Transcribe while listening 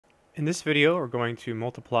In this video, we're going to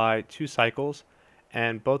multiply two cycles,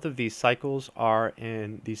 and both of these cycles are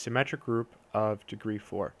in the symmetric group of degree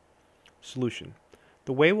 4. Solution.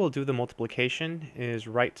 The way we'll do the multiplication is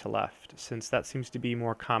right to left, since that seems to be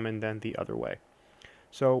more common than the other way.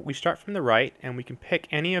 So we start from the right, and we can pick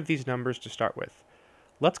any of these numbers to start with.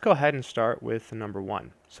 Let's go ahead and start with the number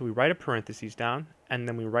 1. So we write a parentheses down, and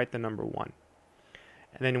then we write the number 1.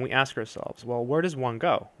 And then we ask ourselves, well, where does 1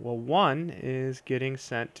 go? Well, 1 is getting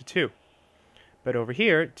sent to 2. But over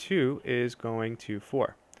here, 2 is going to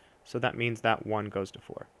 4. So that means that 1 goes to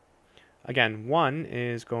 4. Again, 1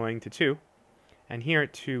 is going to 2. And here,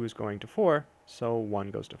 2 is going to 4. So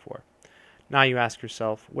 1 goes to 4. Now you ask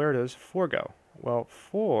yourself, where does 4 go? Well,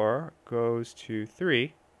 4 goes to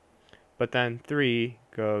 3. But then 3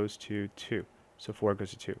 goes to 2. So 4 goes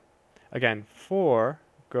to 2. Again, 4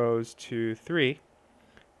 goes to 3.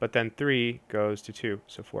 But then 3 goes to 2,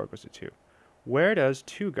 so 4 goes to 2. Where does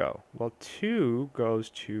 2 go? Well, 2 goes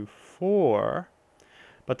to 4,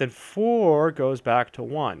 but then 4 goes back to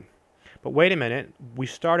 1. But wait a minute, we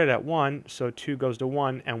started at 1, so 2 goes to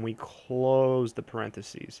 1, and we close the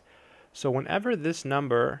parentheses. So whenever this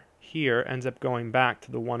number here ends up going back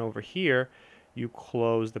to the 1 over here, you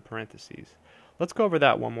close the parentheses. Let's go over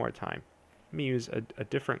that one more time. Let me use a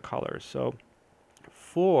different color. So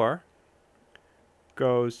 4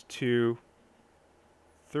 goes to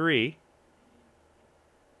 3,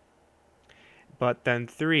 but then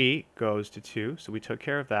 3 goes to 2, so we took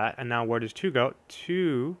care of that. And now where does 2 go?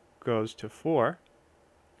 2 goes to 4,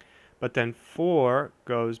 but then 4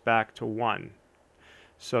 goes back to 1,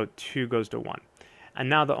 so 2 goes to 1. And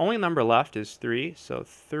now the only number left is 3, so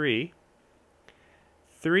 3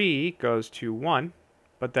 goes to 1,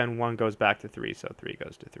 but then 1 goes back to 3, so 3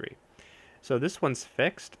 goes to 3. So this one's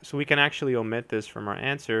fixed, so we can actually omit this from our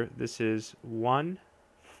answer. This is 1,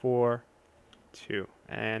 4, 2,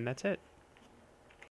 and that's it.